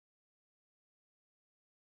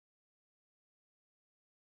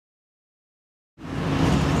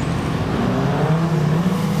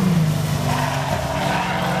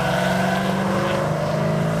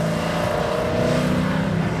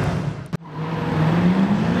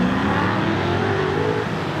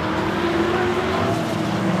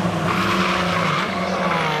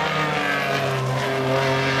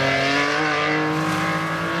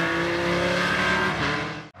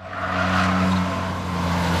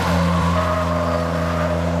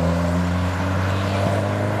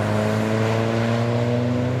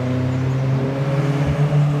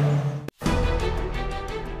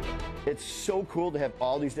cool to have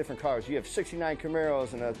all these different cars. You have 69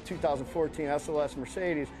 Camaros and a 2014 SLS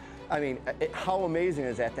Mercedes. I mean, how amazing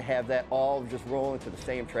is that to have that all just roll into the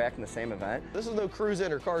same track in the same event? This is no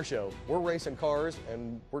cruise-in or car show. We're racing cars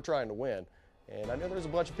and we're trying to win. And I know there's a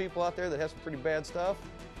bunch of people out there that have some pretty bad stuff.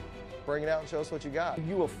 Bring it out and show us what you got.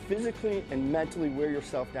 You will physically and mentally wear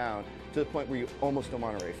yourself down to the point where you almost don't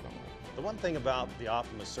want to race no more. The one thing about the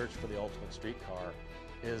Optima search for the ultimate street car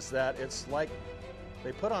is that it's like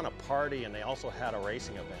they put on a party and they also had a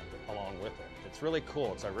racing event along with it. It's really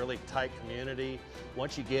cool. It's a really tight community.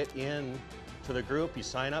 Once you get in to the group, you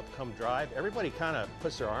sign up, come drive. Everybody kind of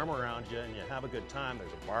puts their arm around you and you have a good time.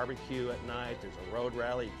 There's a barbecue at night. There's a road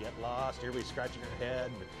rally. You get lost. Everybody's scratching their head.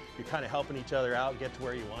 You're kind of helping each other out, get to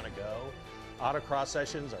where you want to go. Autocross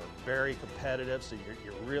sessions are very competitive, so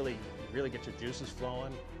you really get your juices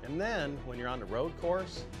flowing. And then when you're on the road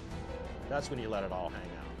course, that's when you let it all hang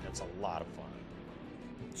out. It's a lot of fun.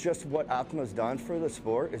 Just what Optima's done for the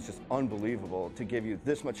sport is just unbelievable, to give you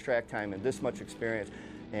this much track time and this much experience,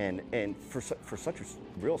 and for such a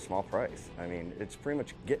real small price. I mean, it's pretty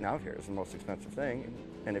much getting out here is the most expensive thing.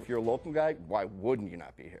 And if you're a local guy, why wouldn't you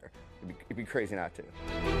not be here? It'd be crazy not to.